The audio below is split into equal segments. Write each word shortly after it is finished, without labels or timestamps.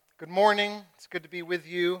Good morning. It's good to be with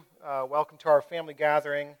you. Welcome to our family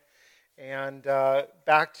gathering and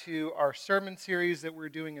back to our sermon series that we're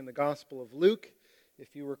doing in the Gospel of Luke.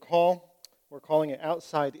 If you recall, we're calling it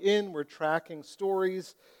Outside In. We're tracking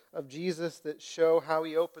stories of Jesus that show how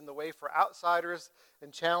he opened the way for outsiders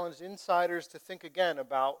and challenged insiders to think again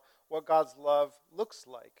about what God's love looks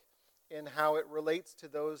like and how it relates to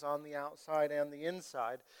those on the outside and the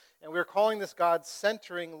inside. And we're calling this God's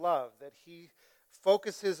centering love, that he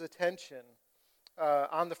focus his attention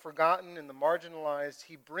on the forgotten and the marginalized.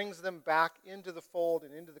 He brings them back into the fold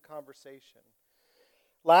and into the conversation.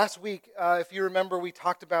 Last week, if you remember, we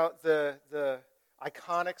talked about the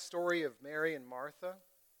iconic story of Mary and Martha,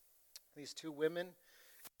 these two women,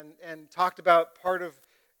 and talked about part of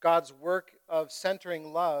God's work of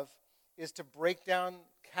centering love is to break down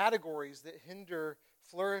categories that hinder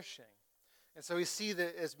flourishing. And so we see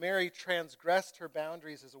that as Mary transgressed her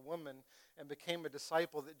boundaries as a woman and became a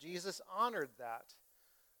disciple, that Jesus honored that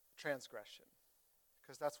transgression,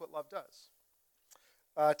 because that's what love does.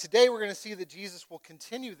 Today we're going to see that Jesus will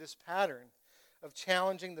continue this pattern of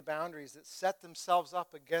challenging the boundaries that set themselves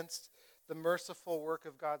up against the merciful work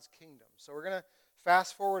of God's kingdom. So we're going to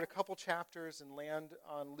fast forward a couple chapters and land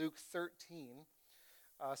on Luke 13.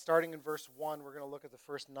 Starting in verse 1, we're going to look at the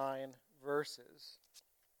first 9 verses.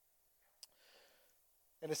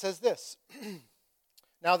 And it says this: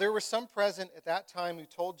 Now there were some present at that time who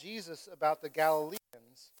told Jesus about the Galileans,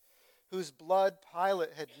 whose blood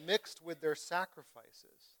Pilate had mixed with their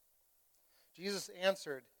sacrifices. Jesus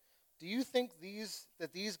answered, Do you think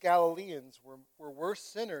that these Galileans were worse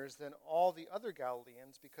sinners than all the other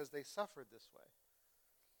Galileans because they suffered this way?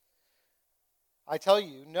 I tell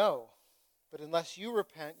you, no, but unless you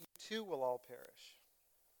repent, you too will all perish.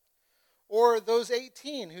 Or those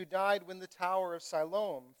 18 who died when the tower of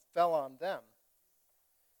Siloam fell on them.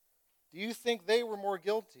 Do you think they were more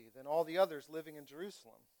guilty than all the others living in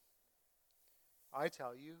Jerusalem? I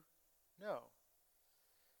tell you, no.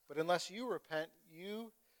 But unless you repent,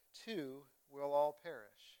 you too will all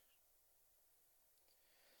perish.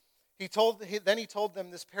 Then he told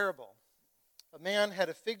them this parable. A man had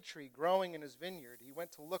a fig tree growing in his vineyard. He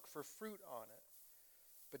went to look for fruit on it,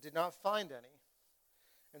 but did not find any.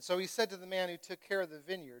 And so he said to the man who took care of the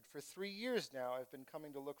vineyard, For 3 years now I've been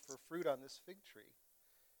coming to look for fruit on this fig tree,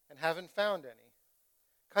 and haven't found any.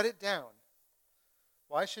 Cut it down.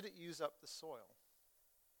 Why should it use up the soil?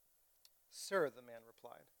 Sir, the man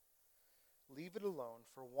replied, leave it alone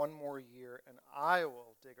for 1 more year, and I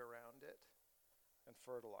will dig around it and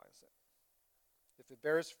fertilize it. If it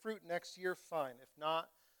bears fruit next year, fine. If not,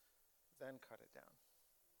 then cut it down.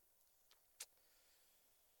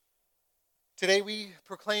 Today we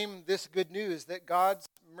proclaim this good news that God's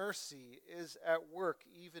mercy is at work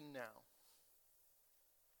even now.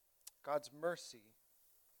 God's mercy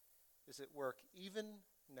is at work even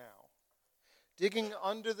now, digging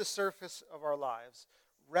under the surface of our lives,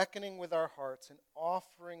 reckoning with our hearts, and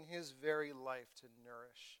offering his very life to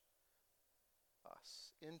nourish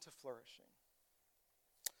us into flourishing.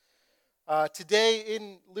 Today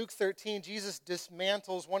in Luke 13, Jesus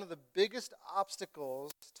dismantles one of the biggest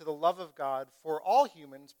obstacles to the love of God for all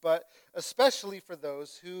humans, but especially for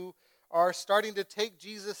those who are starting to take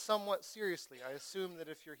Jesus somewhat seriously. I assume that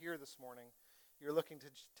if you're here this morning, you're looking to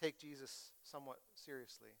take Jesus somewhat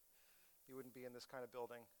seriously. You wouldn't be in this kind of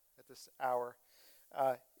building at this hour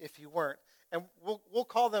if you weren't. And we'll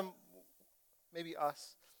call them, maybe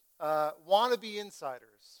us, wannabe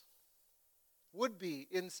insiders. Would-be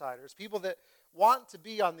insiders, people that want to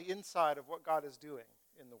be on the inside of what God is doing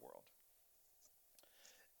in the world.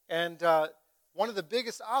 And one of the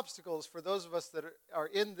biggest obstacles for those of us that are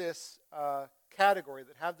in this category,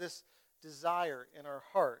 that have this desire in our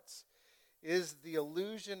hearts, is the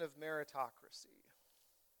illusion of meritocracy.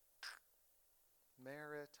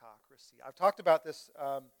 Meritocracy. I've talked about this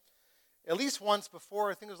at least once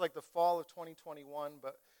before. I think it was like the fall of 2021,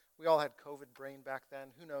 but we all had COVID brain back then.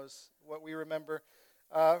 Who knows what we remember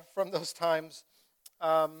from those times.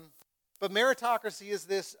 But meritocracy is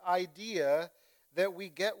this idea that we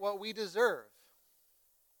get what we deserve.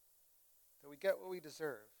 That we get what we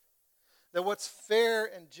deserve. That what's fair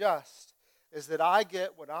and just is that I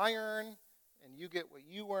get what I earn and you get what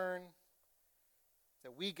you earn.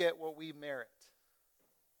 That we get what we merit.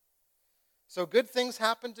 So good things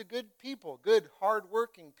happen to good people, good,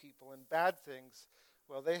 hard-working people, and bad things,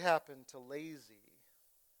 well, they happen to lazy,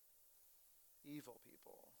 evil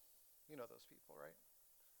people. You know those people,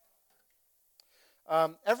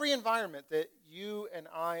 right? Every environment that you and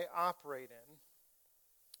I operate in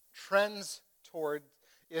trends toward,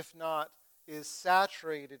 if not, is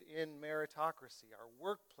saturated in meritocracy. Our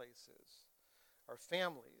workplaces, our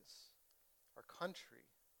families, our country,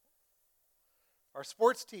 our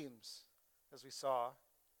sports teams, as we saw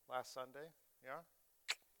last Sunday. Yeah?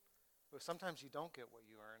 But sometimes you don't get what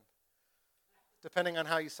you earn, depending on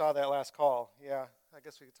how you saw that last call. Yeah, I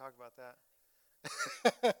guess we could talk about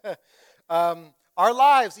that. Our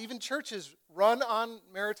lives, even churches, run on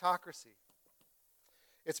meritocracy.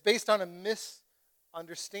 It's based on a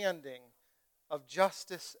misunderstanding of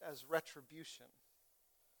justice as retribution,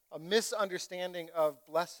 a misunderstanding of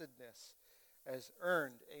blessedness as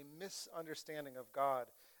earned, a misunderstanding of God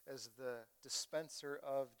as the dispenser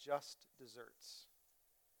of just desserts.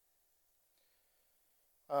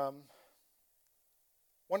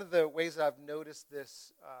 One of the ways that I've noticed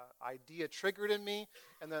this idea triggered in me,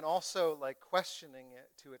 and then also like questioning it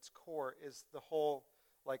to its core, is the whole,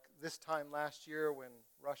 like this time last year when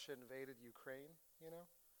Russia invaded Ukraine,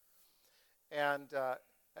 and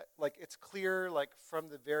like it's clear, like from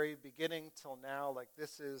the very beginning till now, like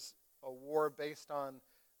this is a war based on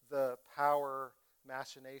the power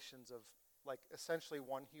machinations of like essentially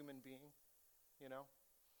one human being,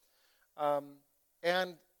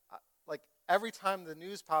 and like every time the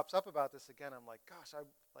news pops up about this again, I'm like, gosh,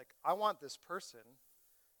 I want this person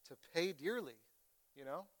to pay dearly,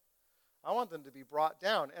 I want them to be brought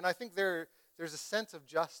down. And I think there's a sense of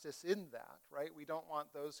justice in that, right? We don't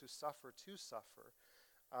want those who suffer to suffer.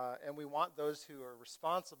 And we want those who are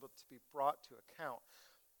responsible to be brought to account.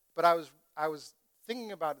 But I was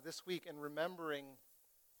thinking about it this week and remembering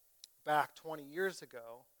back 20 years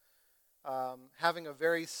ago, having a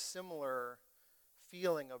very similar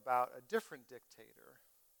feeling about a different dictator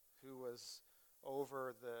who was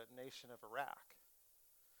over the nation of Iraq,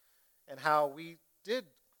 and how we did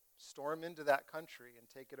storm into that country and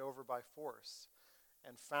take it over by force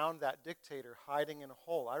and found that dictator hiding in a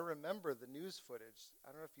hole. I remember the news footage,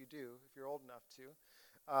 I don't know if you do, if you're old enough to,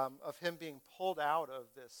 of him being pulled out of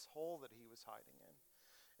this hole that he was hiding in.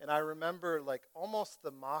 And I remember like almost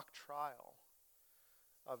the mock trial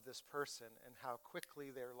of this person and how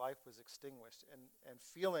quickly their life was extinguished, and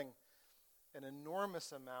feeling an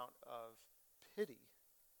enormous amount of pity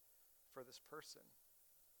for this person.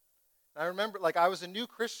 And I remember, like, I was a new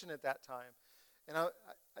Christian at that time, and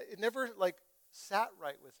it never, like, sat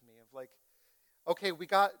right with me of, like, okay, we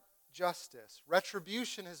got justice.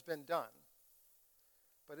 Retribution has been done.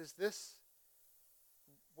 But is this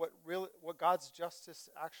what God's justice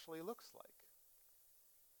actually looks like?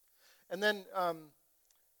 And then,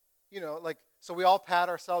 like, so we all pat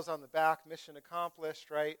ourselves on the back, mission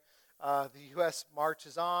accomplished, right? The U.S.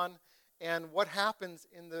 marches on. And what happens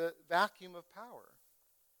in the vacuum of power?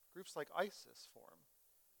 Groups like ISIS form,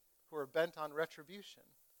 who are bent on retribution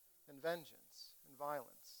and vengeance and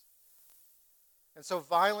violence. And so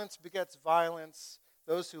violence begets violence.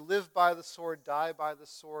 Those who live by the sword die by the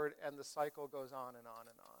sword, and the cycle goes on and on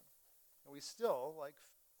and on. And we still, like,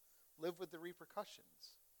 live with the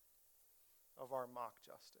repercussions of our mock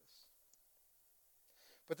justice.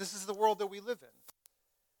 But this is the world that we live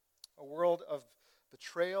in, a world of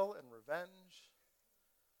betrayal and revenge,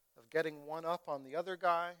 of getting one up on the other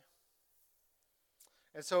guy.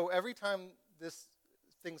 And so every time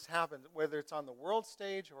things happen, whether it's on the world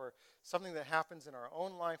stage or something that happens in our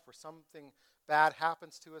own life, or something bad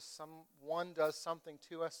happens to us, someone does something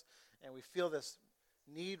to us, and we feel this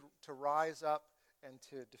need to rise up and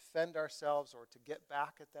to defend ourselves or to get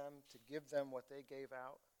back at them, to give them what they gave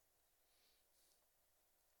out.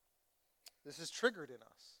 This is triggered in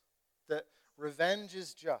us, that revenge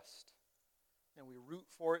is just, and we root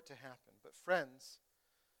for it to happen. But friends,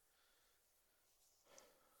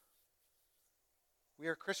 we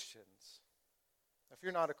are Christians. If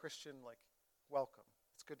you're not a Christian, like, welcome.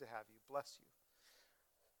 It's good to have you. Bless you.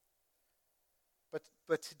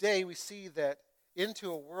 But today we see that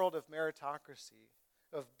into a world of meritocracy,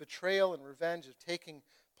 of betrayal and revenge, of taking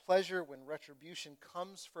pleasure when retribution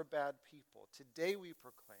comes for bad people, today we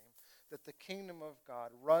proclaim that the kingdom of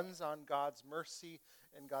God runs on God's mercy,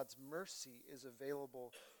 and God's mercy is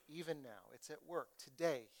available even now. It's at work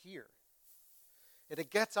today, here. And it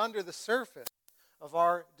gets under the surface of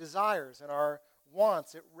our desires and our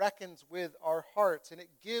wants. It reckons with our hearts, and it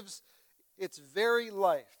gives its very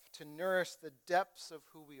life to nourish the depths of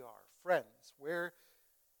who we are. Friends, where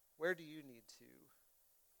do you need to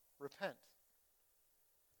repent?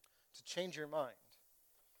 To change your mind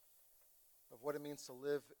of what it means to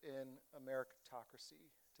live in a meritocracy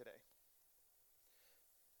today.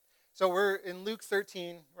 So we're in Luke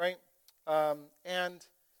 13, right? And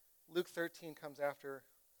Luke 13 comes after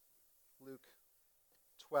Luke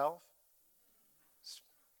 12.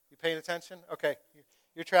 You paying attention? Okay,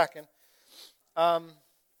 you're tracking.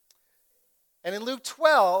 And in Luke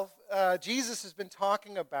 12, Jesus has been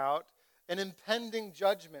talking about an impending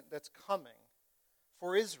judgment that's coming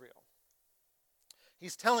for Israel.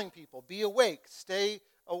 He's telling people, be awake, stay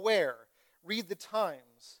aware, read the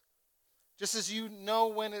times. Just as you know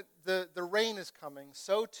when the rain is coming,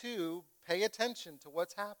 so too pay attention to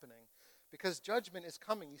what's happening, because judgment is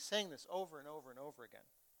coming. He's saying this over and over and over again.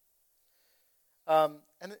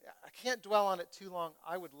 And I can't dwell on it too long.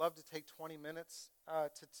 I would love to take 20 minutes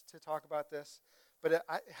to talk about this, but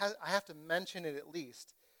I have to mention it at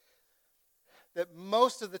least, that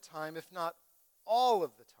most of the time, if not all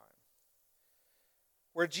of the time,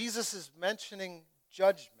 where Jesus is mentioning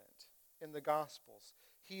judgment in the Gospels,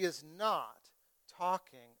 he is not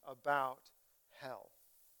talking about hell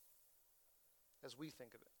as we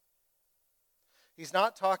think of it. He's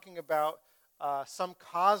not talking about some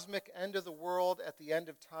cosmic end of the world at the end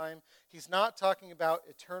of time. He's not talking about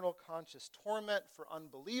eternal conscious torment for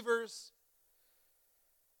unbelievers.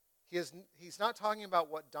 He's not talking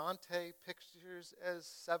about what Dante pictures as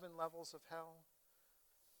 7 levels of hell.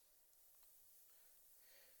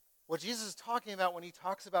 What Jesus is talking about when he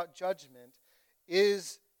talks about judgment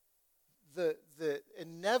is the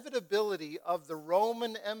inevitability of the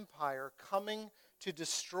Roman Empire coming to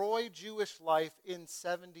destroy Jewish life in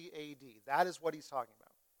 70 AD. That is what he's talking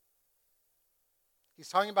about. He's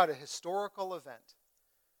talking about a historical event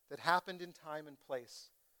that happened in time and place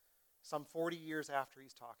some 40 years after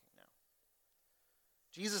he's talking now.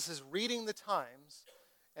 Jesus is reading the times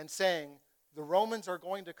and saying, the Romans are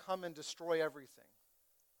going to come and destroy everything.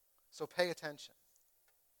 So pay attention.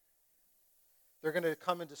 They're going to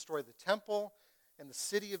come and destroy the temple and the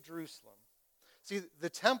city of Jerusalem. See, the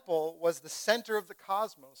temple was the center of the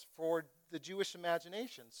cosmos for the Jewish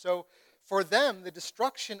imagination. So for them, the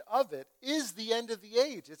destruction of it is the end of the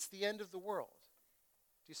age. It's the end of the world.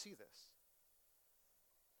 Do you see this?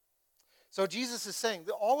 So Jesus is saying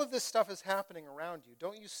that all of this stuff is happening around you.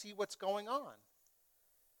 Don't you see what's going on?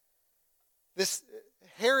 This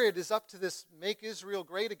Herod is up to this Make Israel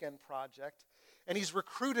Great Again project, and he's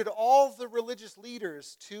recruited all the religious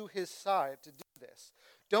leaders to his side to do this.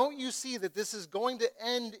 Don't you see that this is going to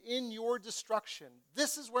end in your destruction?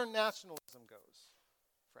 This is where nationalism goes,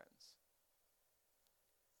 friends.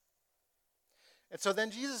 And so then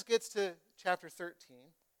Jesus gets to chapter 13,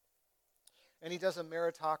 and he does a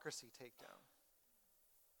meritocracy takedown.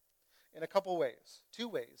 In a couple ways, 2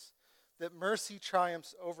 ways, that mercy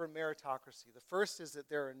triumphs over meritocracy. The first is that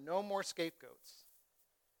there are no more scapegoats.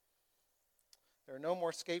 There are no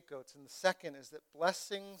more scapegoats. And the second is that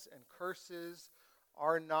blessings and curses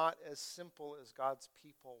are not as simple as God's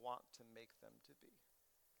people want to make them to be.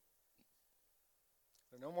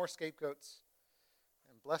 There are no more scapegoats,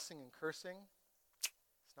 and blessing and cursing,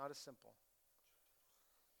 it's not as simple.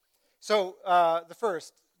 So the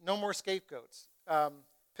first, no more scapegoats.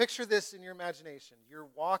 Picture this in your imagination. You're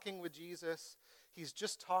walking with Jesus. He's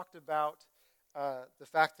just talked about the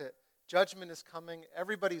fact that judgment is coming.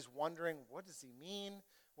 Everybody's wondering, what does he mean?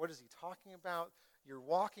 What is he talking about? You're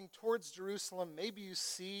walking towards Jerusalem. Maybe you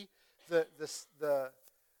see the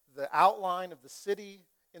outline of the city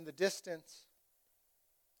in the distance.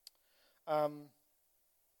 And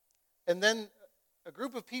then a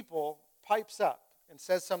group of people pipes up and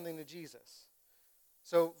says something to Jesus.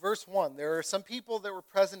 So verse 1, there are some people that were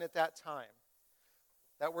present at that time.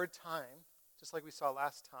 That word time, just like we saw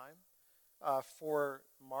last time, for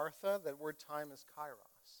Martha, that word time is kairos.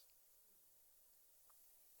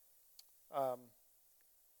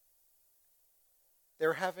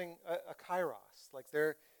 They're having a kairos, like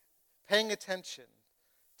they're paying attention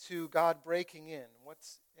to God breaking in,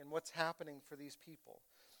 what's happening for these people.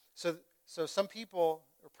 So some people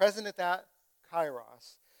are present at that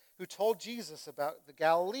kairos who told Jesus about the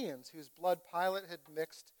Galileans whose blood Pilate had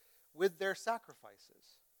mixed with their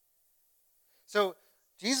sacrifices. So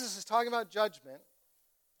Jesus is talking about judgment,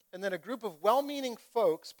 and then a group of well-meaning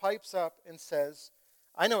folks pipes up and says,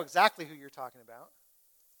 I know exactly who you're talking about.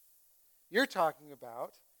 You're talking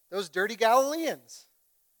about those dirty Galileans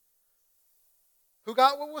who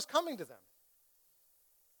got what was coming to them.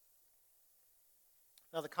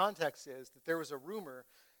 Now the context is that there was a rumor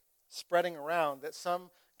spreading around that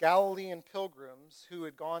some Galilean pilgrims who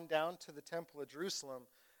had gone down to the temple of Jerusalem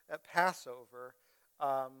at Passover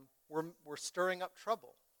were stirring up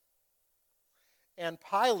trouble. And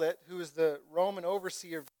Pilate, who is the Roman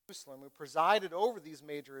overseer of Jerusalem, who presided over these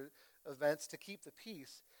major events to keep the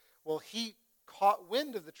peace, well, he caught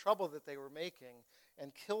wind of the trouble that they were making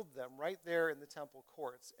and killed them right there in the temple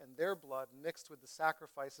courts, and their blood mixed with the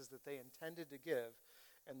sacrifices that they intended to give,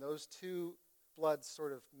 and those two bloods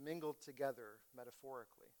sort of mingled together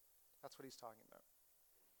metaphorically. That's what he's talking about.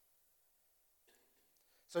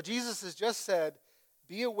 So Jesus has just said,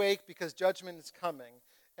 be awake because judgment is coming.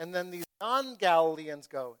 And then these non-Galileans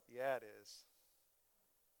go, yeah, it is.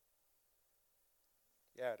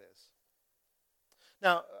 Yeah, it is.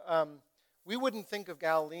 Now, we wouldn't think of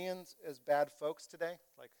Galileans as bad folks today.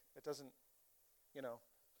 Like, it doesn't,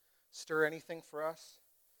 stir anything for us.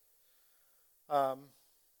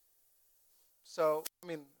 So,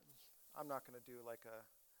 I'm not going to do like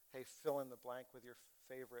hey, fill in the blank with your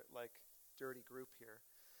favorite, dirty group here.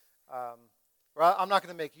 Well, I'm not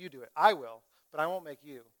going to make you do it. I will, but I won't make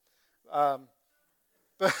you. But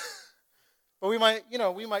we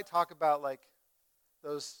might talk about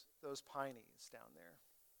those pineys down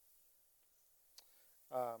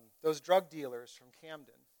there. Those drug dealers from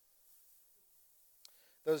Camden.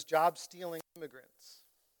 Those job-stealing immigrants.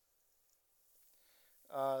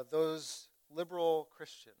 Those liberal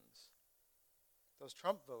Christians. Those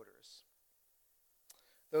Trump voters.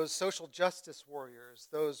 Those social justice warriors.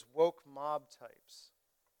 Those woke mob types.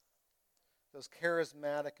 Those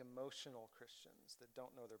charismatic, emotional Christians that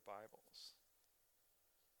don't know their Bibles.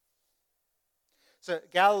 So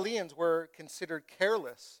Galileans were considered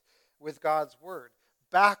careless with God's word,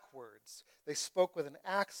 backwards. They spoke with an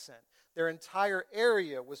accent. Their entire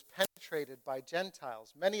area was penetrated by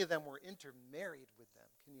Gentiles. Many of them were intermarried with them.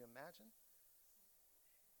 Can you imagine?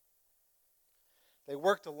 They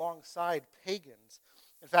worked alongside pagans.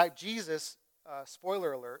 In fact, Jesus,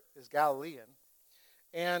 spoiler alert, is Galilean.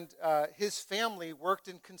 And his family worked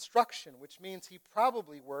in construction, which means he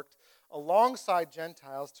probably worked alongside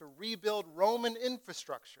Gentiles to rebuild Roman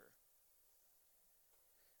infrastructure.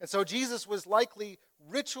 And so Jesus was likely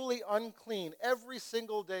ritually unclean every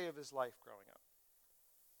single day of his life growing up.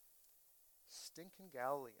 Stinking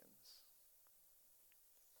Galileans.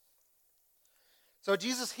 So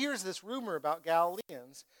Jesus hears this rumor about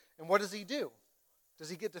Galileans, and what does he do? Does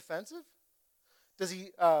he get defensive? Does he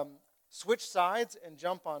switch sides and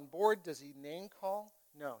jump on board? Does he name call?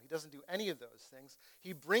 No, he doesn't do any of those things.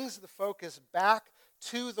 He brings the focus back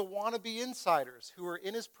to the wannabe insiders who are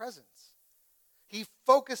in his presence. He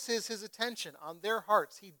focuses his attention on their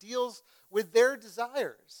hearts. He deals with their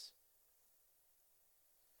desires.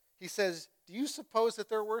 He says, do you suppose that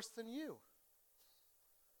they're worse than you?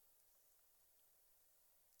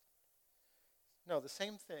 No, the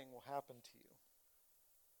same thing will happen to you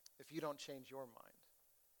if you don't change your mind.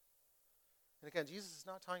 And again, Jesus is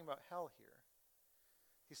not talking about hell here.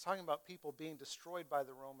 He's talking about people being destroyed by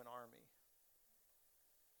the Roman army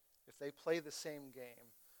if they play the same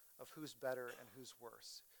game of who's better and who's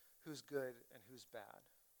worse, who's good and who's bad,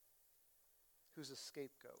 who's a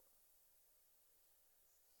scapegoat.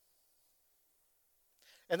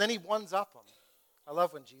 And then he ones up them. I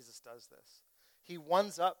love when Jesus does this. He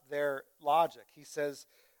ones up their logic. He says,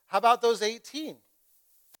 how about those 18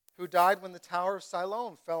 who died when the Tower of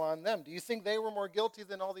Siloam fell on them? Do you think they were more guilty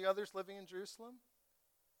than all the others living in Jerusalem?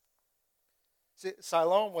 See,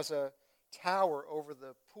 Siloam was a tower over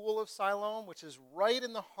the pool of Siloam, which is right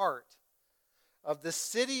in the heart of the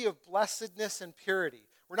city of blessedness and purity.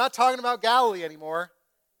 We're not talking about Galilee anymore.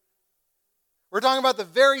 We're talking about the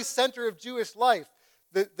very center of Jewish life.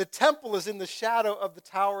 The temple is in the shadow of the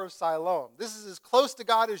Tower of Siloam. This is as close to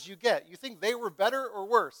God as you get. You think they were better or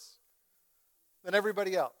worse than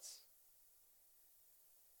everybody else?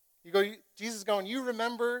 Jesus is going, you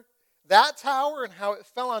remember that tower and how it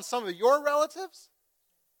fell on some of your relatives?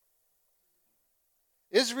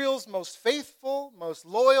 Israel's most faithful, most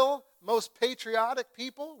loyal, most patriotic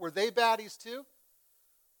people, were they baddies too?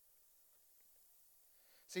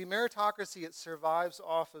 See, meritocracy, it survives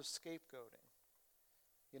off of scapegoating.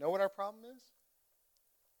 You know what our problem is?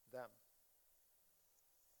 Them.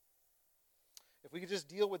 If we could just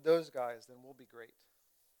deal with those guys, then we'll be great.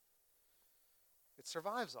 It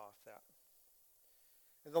survives off that.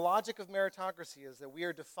 And the logic of meritocracy is that we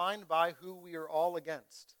are defined by who we are all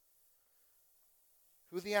against,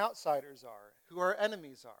 who the outsiders are, who our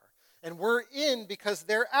enemies are. And we're in because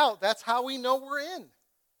they're out. That's how we know we're in.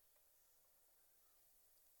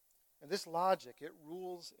 And this logic, it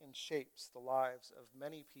rules and shapes the lives of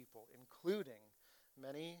many people, including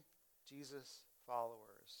many Jesus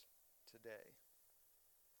followers today,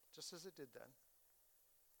 just as it did then.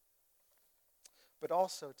 But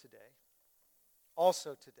also today,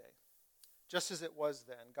 just as it was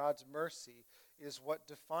then, God's mercy is what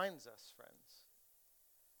defines us, friends,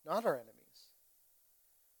 not our enemies.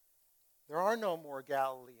 There are no more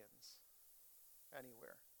Galileans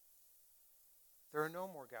anywhere. There are no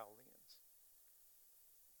more Galileans.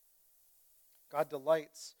 God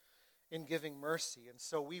delights in giving mercy, and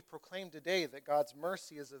so we proclaim today that God's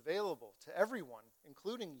mercy is available to everyone,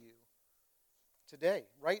 including you, today,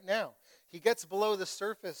 right now. He gets below the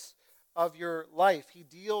surface of your life. He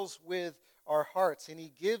deals with our hearts, and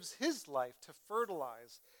he gives his life to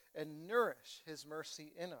fertilize and nourish his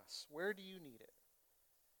mercy in us. Where do you need it?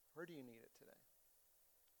 Where do you need it today?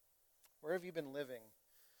 Where have you been living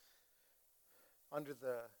under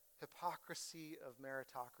the hypocrisy of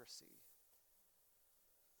meritocracy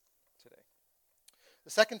today?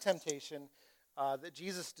 The second temptation that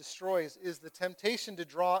Jesus destroys is the temptation to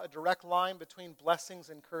draw a direct line between blessings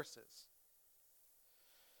and curses.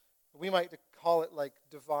 We might call it like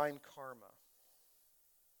divine karma.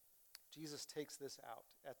 Jesus takes this out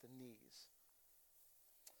at the knees.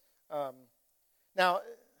 Now,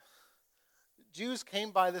 Jews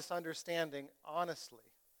came by this understanding honestly.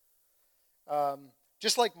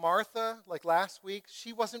 Just like Martha, like last week,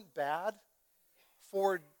 she wasn't bad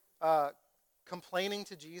for complaining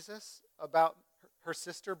to Jesus about her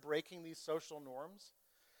sister breaking these social norms.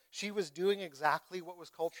 She was doing exactly what was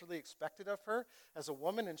culturally expected of her as a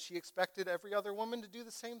woman, and she expected every other woman to do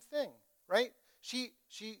the same thing, right? She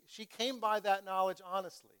came by that knowledge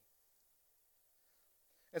honestly.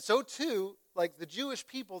 And so too, like the Jewish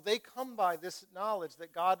people, they come by this knowledge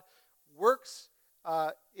that God works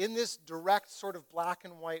in this direct sort of black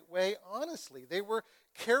and white way honestly. They were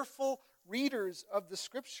careful readers of the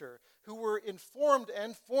Scripture who were informed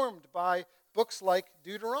and formed by books like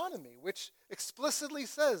Deuteronomy, which explicitly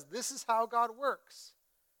says this is how God works.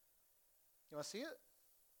 You want to see it?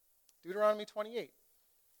 Deuteronomy 28,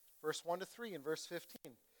 verse 1 to 3 and verse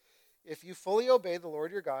 15. If you fully obey the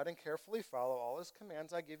Lord your God and carefully follow all his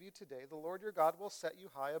commands I give you today, the Lord your God will set you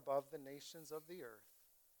high above the nations of the earth.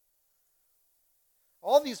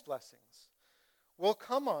 All these blessings will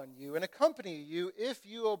come on you and accompany you if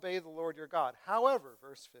you obey the Lord your God. However,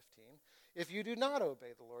 verse 15, if you do not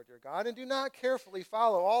obey the Lord your God and do not carefully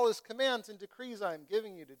follow all his commands and decrees I am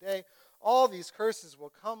giving you today, all these curses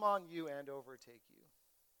will come on you and overtake you.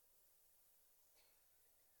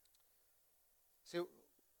 So,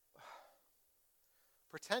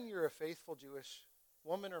 pretend you're a faithful Jewish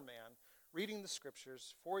woman or man reading the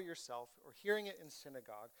Scriptures for yourself or hearing it in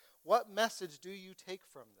synagogue. What message do you take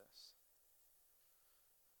from this?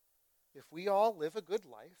 If we all live a good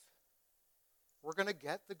life, we're going to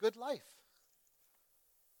get the good life.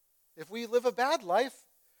 If we live a bad life,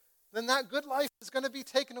 then that good life is going to be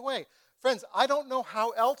taken away. Friends, I don't know how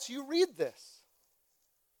else you read this.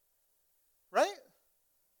 Right?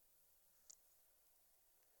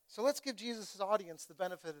 So let's give Jesus' audience the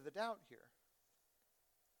benefit of the doubt here.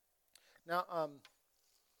 Now,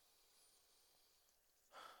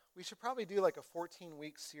 we should probably do like a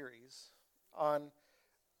 14-week series on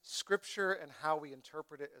Scripture and how we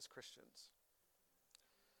interpret it as Christians.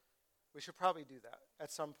 We should probably do that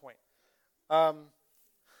at some point. I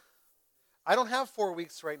don't have 4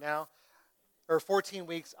 weeks right now, or 14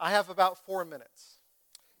 weeks. I have about 4 minutes.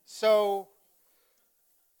 So,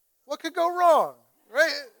 what could go wrong,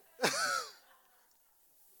 right?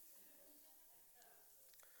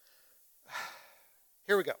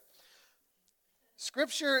 Here we go.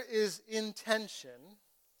 Scripture is in tension,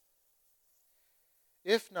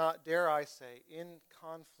 if not, dare I say, in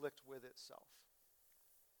conflict with itself.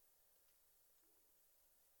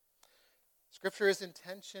 Scripture is in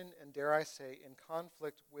tension and, dare I say, in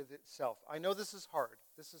conflict with itself. I know this is hard.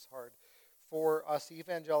 This is hard for us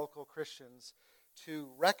evangelical Christians to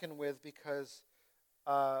reckon with because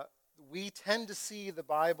we tend to see the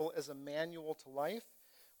Bible as a manual to life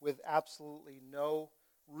with absolutely no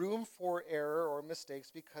room for error or mistakes,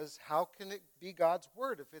 because how can it be God's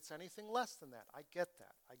word if it's anything less than that? I get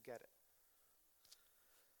that. I get it.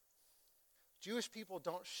 Jewish people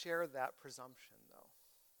don't share that presumption, though.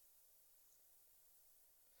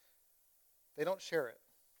 They don't share it.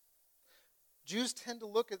 Jews tend to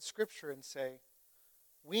look at Scripture and say,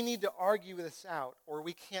 we need to argue this out or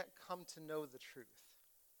we can't come to know the truth.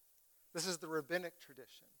 This is the rabbinic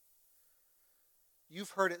tradition.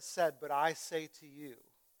 You've heard it said, but I say to you,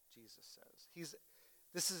 Jesus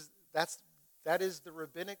says. That is the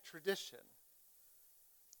rabbinic tradition.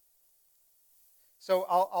 So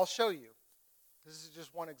I'll show you. This is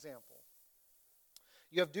just one example.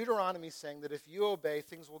 You have Deuteronomy saying that if you obey,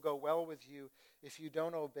 things will go well with you. If you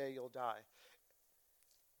don't obey, you'll die.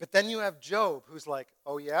 But then you have Job, who's like,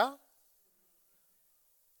 oh yeah?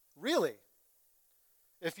 Really?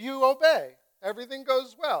 If you obey, everything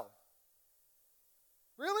goes well.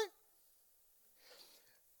 Really?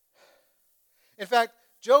 In fact,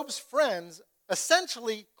 Job's friends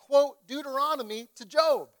essentially quote Deuteronomy to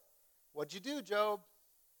Job. What'd you do, Job?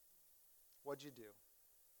 What'd you do?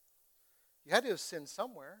 You had to have sinned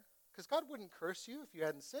somewhere, because God wouldn't curse you if you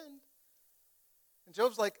hadn't sinned. And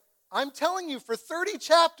Job's like, I'm telling you, for 30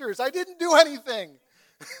 chapters, I didn't do anything.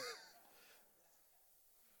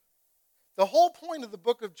 The whole point of the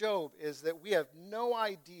book of Job is that we have no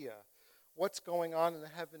idea what's going on in the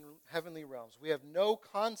heavenly realms. We have no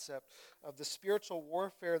concept of the spiritual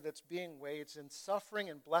warfare that's being waged, and suffering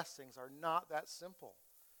and blessings are not that simple.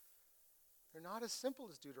 They're not as simple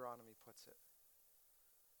as Deuteronomy puts it.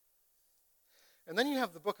 And then you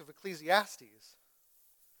have the book of Ecclesiastes.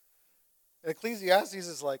 And Ecclesiastes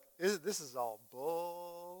is like, this is all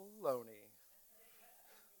baloney.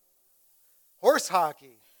 Horse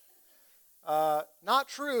hockey. Not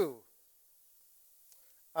true.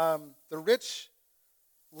 The rich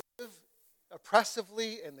live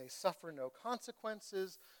oppressively and they suffer no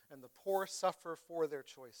consequences, and the poor suffer for their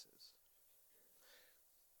choices.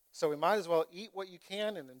 So we might as well eat what you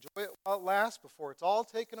can and enjoy it while it lasts before it's all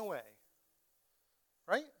taken away.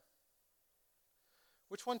 Right?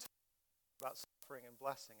 Which one talks about suffering and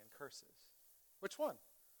blessing and curses? Which one?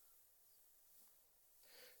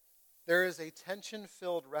 There is a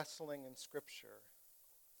tension-filled wrestling in Scripture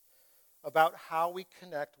about how we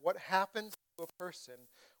connect what happens to a person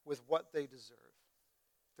with what they deserve.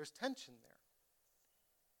 There's tension there.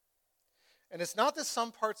 And it's not that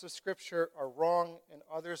some parts of Scripture are wrong and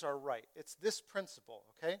others are right. It's this principle,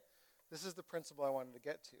 okay? This is the principle I wanted to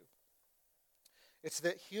get to. It's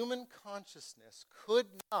that human consciousness could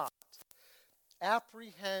not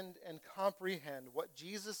apprehend and comprehend what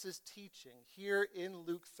Jesus is teaching here in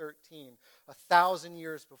Luke 13 1,000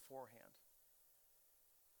 years beforehand.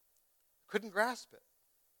 Couldn't grasp it.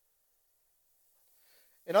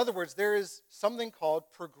 In other words, there is something called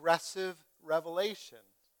progressive revelation.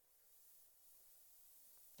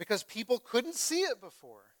 Because people couldn't see it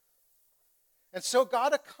before. And so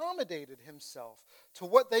God accommodated himself to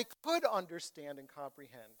what they could understand and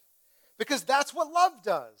comprehend. Because that's what love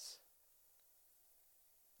does.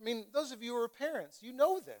 I mean, those of you who are parents, you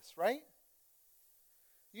know this, right?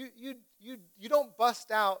 You don't bust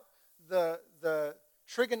out the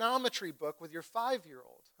trigonometry book with your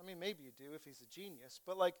 5-year-old. I mean, maybe you do if he's a genius,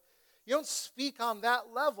 but you don't speak on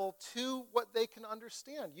that level to what they can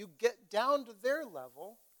understand. You get down to their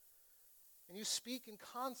level, and you speak in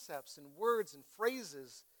concepts and words and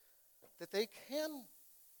phrases that they can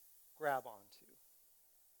grab onto.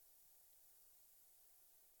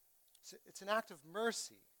 It's an act of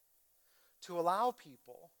mercy to allow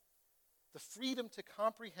people the freedom to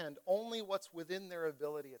comprehend only what's within their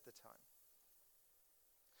ability at the time.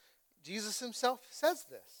 Jesus himself says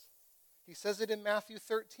this. He says it in Matthew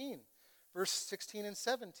 13, verse 16 and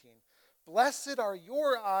 17. Blessed are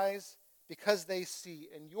your eyes because they see,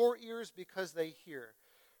 and your ears because they hear.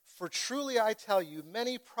 For truly I tell you,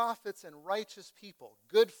 many prophets and righteous people,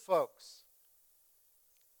 good folks,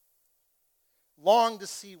 longed to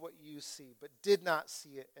see what you see, but did not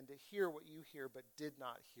see it, and to hear what you hear, but did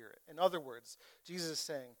not hear it. In other words, Jesus is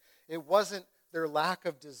saying, it wasn't their lack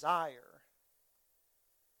of desire,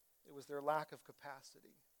 it was their lack of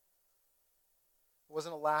capacity. It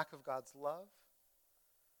wasn't a lack of God's love,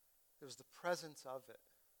 it was the presence of it.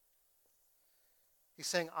 He's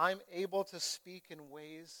saying, I'm able to speak in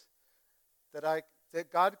ways that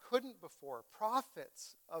God couldn't before.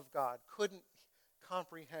 Prophets of God couldn't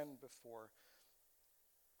comprehend before.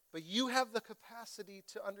 But you have the capacity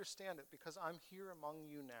to understand it because I'm here among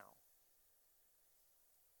you now.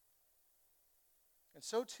 And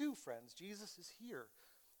so too, friends, Jesus is here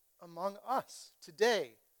among us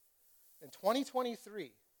today in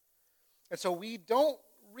 2023. And so we don't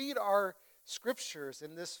read our scriptures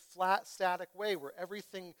in this flat, static way where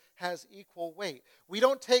everything has equal weight. We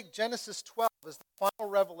don't take Genesis 12 as the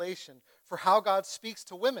final revelation for how God speaks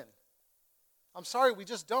to women. I'm sorry, we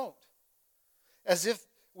just don't. As if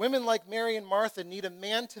women like Mary and Martha need a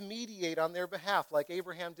man to mediate on their behalf like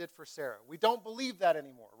Abraham did for Sarah. We don't believe that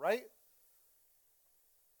anymore, right?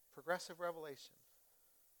 Progressive revelation.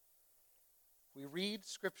 We read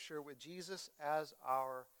Scripture with Jesus as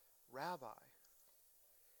our rabbi.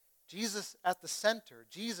 Jesus at the center.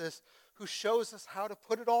 Jesus who shows us how to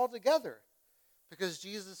put it all together. Because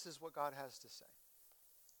Jesus is what God has to say.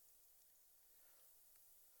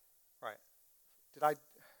 All right. Did I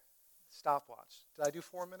stopwatch? Did I do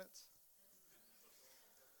 4 minutes?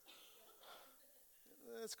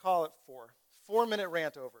 Let's call it 4. 4-minute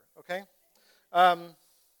rant over, okay?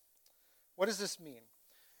 What does this mean?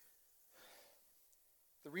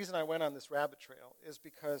 The reason I went on this rabbit trail is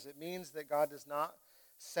because it means that God does not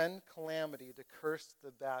send calamity to curse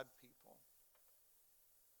the bad people.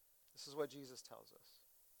 This is what Jesus tells us.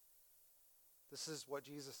 This is what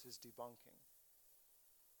Jesus is debunking.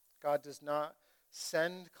 God does not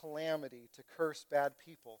send calamity to curse bad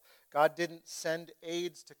people. God didn't send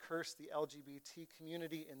AIDS to curse the LGBT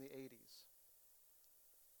community in the 80s.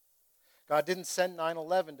 God didn't send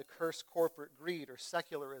 9/11 to curse corporate greed or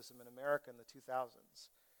secularism in America in the 2000s.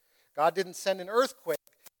 God didn't send an earthquake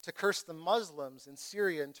to curse the Muslims in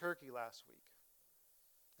Syria and Turkey last week.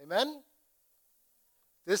 Amen?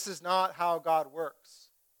 This is not how God works,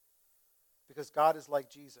 because God is like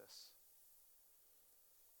Jesus.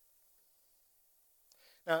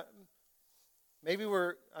 Now, maybe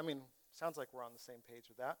sounds like we're on the same page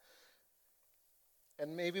with that.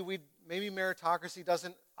 And maybe meritocracy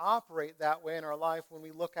doesn't operate that way in our life when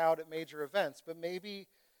we look out at major events, but maybe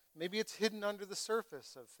it's hidden under the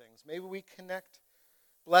surface of things. Maybe we connect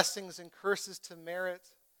blessings and curses to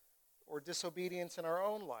merit or disobedience in our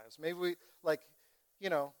own lives. Maybe we,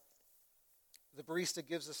 the barista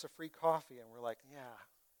gives us a free coffee and we're like, yeah,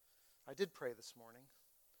 I did pray this morning.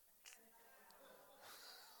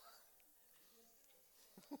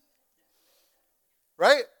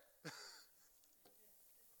 Right?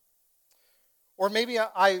 Or maybe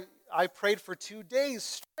I prayed for 2 days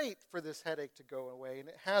straight for this headache to go away and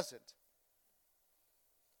it hasn't.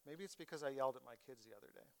 Maybe it's because I yelled at my kids the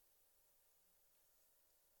other day.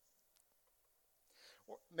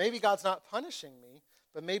 Or maybe God's not punishing me,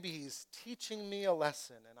 but maybe he's teaching me a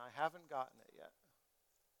lesson and I haven't gotten it yet.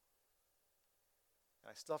 And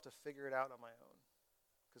I still have to figure it out on my own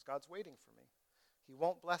because God's waiting for me. He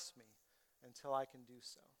won't bless me until I can do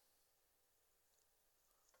so.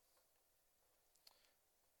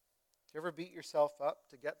 Do you ever beat yourself up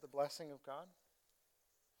to get the blessing of God?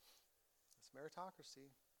 It's meritocracy.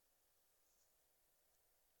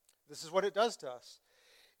 This is what it does to us.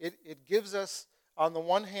 It gives us, on the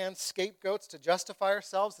one hand, scapegoats to justify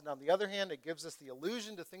ourselves, and on the other hand, it gives us the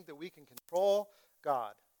illusion to think that we can control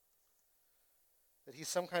God. That he's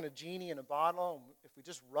some kind of genie in a bottle, and if we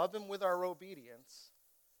just rub him with our obedience,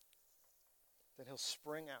 then he'll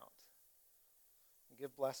spring out and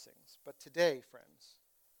give blessings. But today, friends,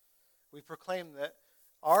 we proclaim that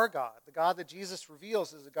our God, the God that Jesus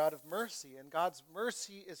reveals, is a God of mercy, and God's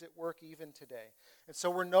mercy is at work even today. And so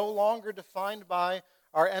we're no longer defined by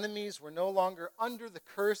our enemies. We're no longer under the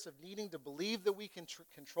curse of needing to believe that we can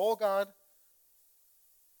control God.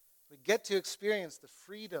 We get to experience the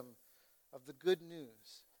freedom of the good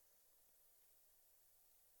news.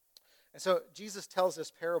 And so Jesus tells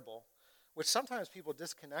this parable, which sometimes people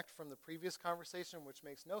disconnect from the previous conversation, which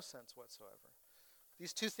makes no sense whatsoever.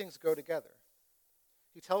 These two things go together.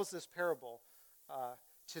 He tells this parable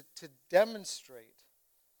to demonstrate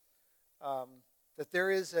that there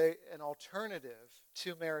is an alternative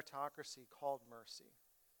to meritocracy called mercy.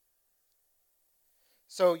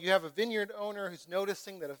 So you have a vineyard owner who's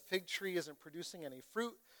noticing that a fig tree isn't producing any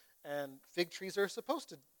fruit, and fig trees are supposed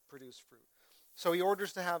to produce fruit. So he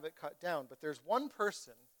orders to have it cut down. But there's one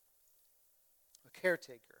person, a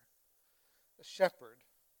caretaker, a shepherd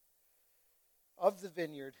of the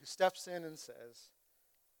vineyard, who steps in and says,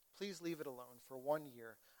 please leave it alone for 1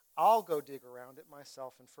 year. I'll go dig around it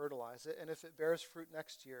myself and fertilize it, and if it bears fruit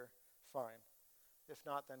next year, fine. If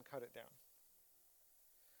not, then cut it down.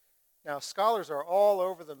 Now, scholars are all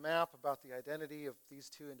over the map about the identity of these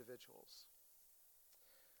two individuals.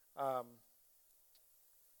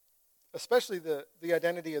 Especially the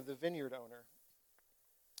identity of the vineyard owner.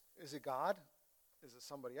 Is it God? Is it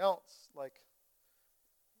somebody else?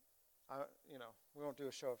 We won't do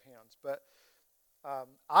a show of hands, but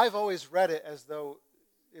I've always read it as though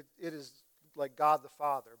it is like God the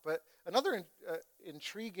Father. But another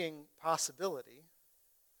intriguing possibility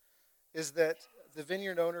is that the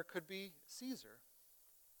vineyard owner could be Caesar.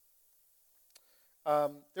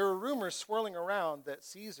 There were rumors swirling around that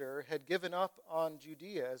Caesar had given up on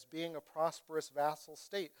Judea as being a prosperous vassal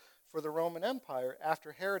state for the Roman Empire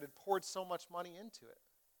after Herod had poured so much money into it.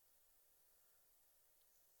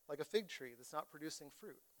 Like a fig tree that's not producing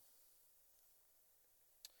fruit.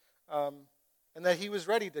 And that he was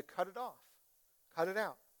ready to cut it off, cut it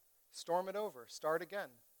out, storm it over, start again.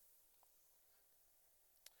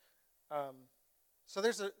 So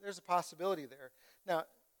there's a possibility there. Now,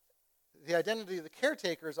 the identity of the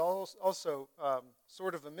caretaker is also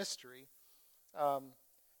sort of a mystery.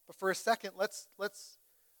 But for a second, let's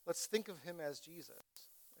think of him as Jesus,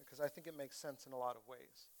 because I think it makes sense in a lot of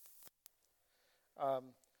ways.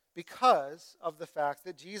 Because of the fact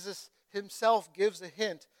that Jesus himself gives a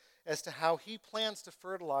hint as to how he plans to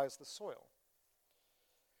fertilize the soil.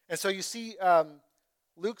 And so you see,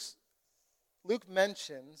 Luke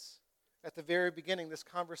mentions at the very beginning this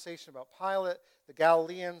conversation about Pilate, the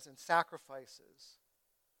Galileans, and sacrifices.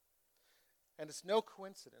 And it's no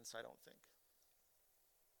coincidence, I don't think.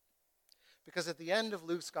 Because at the end of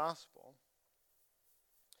Luke's gospel,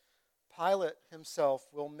 Pilate himself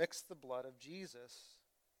will mix the blood of Jesus,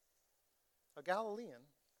 a Galilean,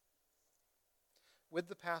 with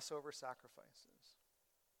the Passover sacrifices.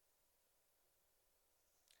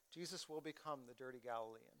 Jesus will become the dirty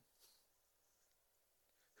Galilean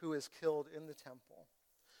who is killed in the temple,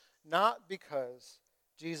 not because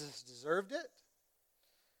Jesus deserved it,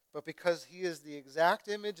 but because he is the exact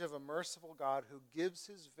image of a merciful God who gives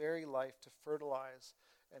his very life to fertilize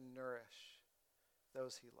and nourish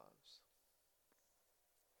those he loves.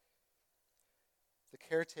 The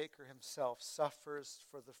caretaker himself suffers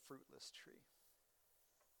for the fruitless tree.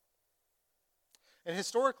 And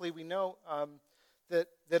historically, we know that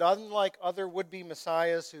unlike other would-be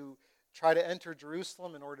messiahs who try to enter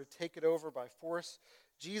Jerusalem in order to take it over by force,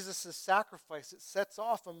 Jesus' sacrifice, it sets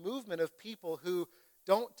off a movement of people who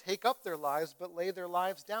don't take up their lives but lay their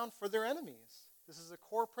lives down for their enemies. This is a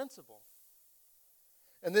core principle.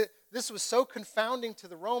 And this was so confounding to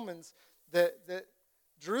the Romans that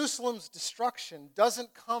Jerusalem's destruction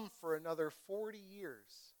doesn't come for another 40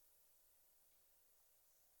 years.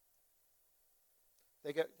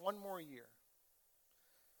 They get one more year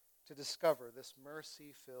to discover this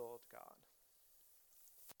mercy-filled God.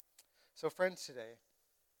 So friends, today,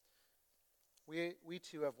 we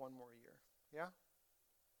too have one more year. Yeah?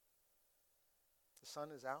 The sun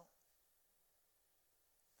is out.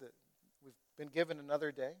 We've been given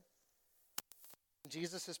another day.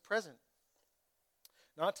 Jesus is present.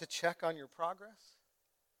 Not to check on your progress,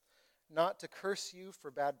 not to curse you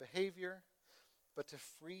for bad behavior, but to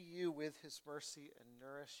free you with his mercy and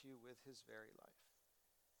nourish you with his very life.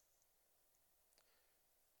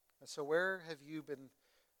 And so where have you been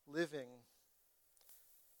living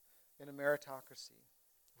in a meritocracy?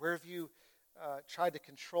 Where have you tried to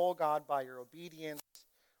control God by your obedience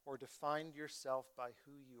or define yourself by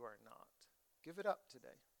who you are not? Give it up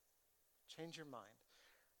today. Change your mind.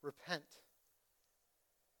 Repent.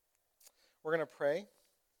 We're going to pray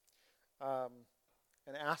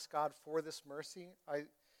and ask God for this mercy.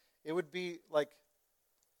 It would be like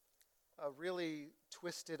a really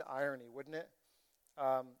twisted irony, wouldn't it?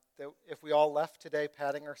 That if we all left today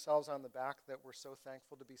patting ourselves on the back that we're so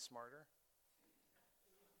thankful to be smarter.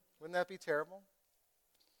 Wouldn't that be terrible?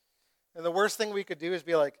 And the worst thing we could do is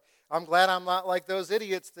be like, I'm glad I'm not like those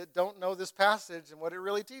idiots that don't know this passage and what it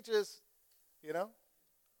really teaches. You know?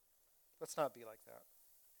 Let's not be like that.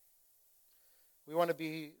 We want to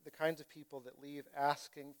be the kinds of people that leave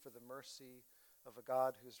asking for the mercy of a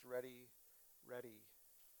God who's ready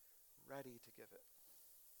to give it.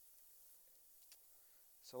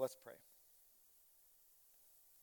 So let's pray.